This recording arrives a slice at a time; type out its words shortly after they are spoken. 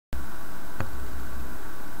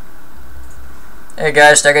Hey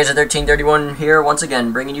guys, Stargazer1331 here once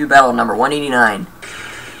again, bringing you battle number 189.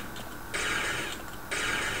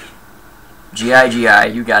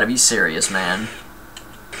 Gi, you gotta be serious, man.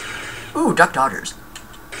 Ooh, Duck Dodgers.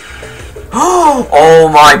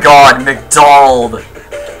 Oh my god, McDonald!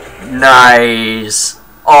 Nice.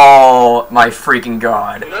 Oh my freaking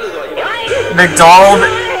god. McDonald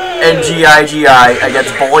and Gi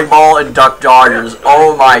against Bowling Ball and Duck Dodgers.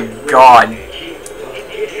 Oh my god.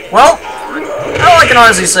 Well, all I can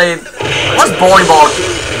honestly say, unless Bowling Ball...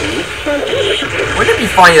 Wouldn't it be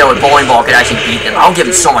funny though if Bowling Ball could actually beat them? I'll give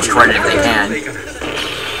them so much credit if they can.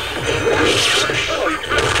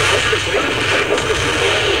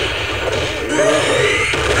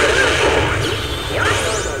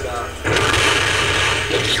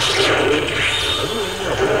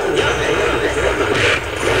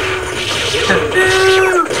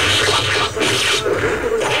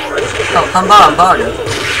 Oh, hamburger.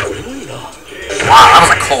 Wow, that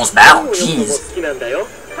was a close battle. Jeez.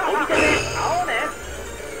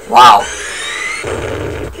 Wow.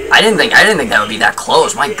 I didn't think that would be that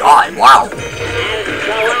close. My God. Wow.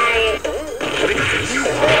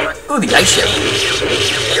 Ooh, the ice ship.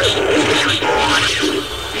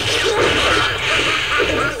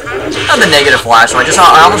 Not the negative flash. So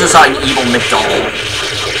I almost just saw an evil McDonald.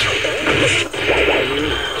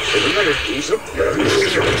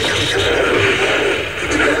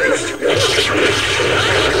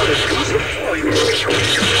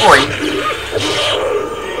 Oi.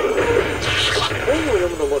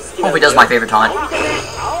 Hope he does my favorite taunt.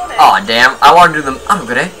 Aw, oh, damn. I wanted to do them.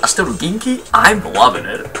 Genki? I'm loving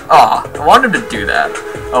it. Aw, I wanted him to do that.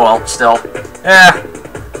 Oh well, still.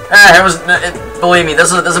 Believe me,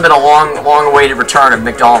 this has been a long-awaited return of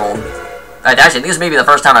McDonald. Actually, I think this may be the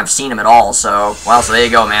first time I've seen him at all, so... Well, so there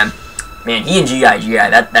you go, man. Man, he and Gi Gi,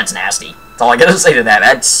 that's nasty. That's all I gotta say to that.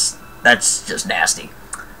 That's just nasty.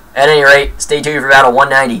 At any rate, stay tuned for Battle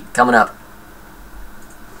 190 coming up.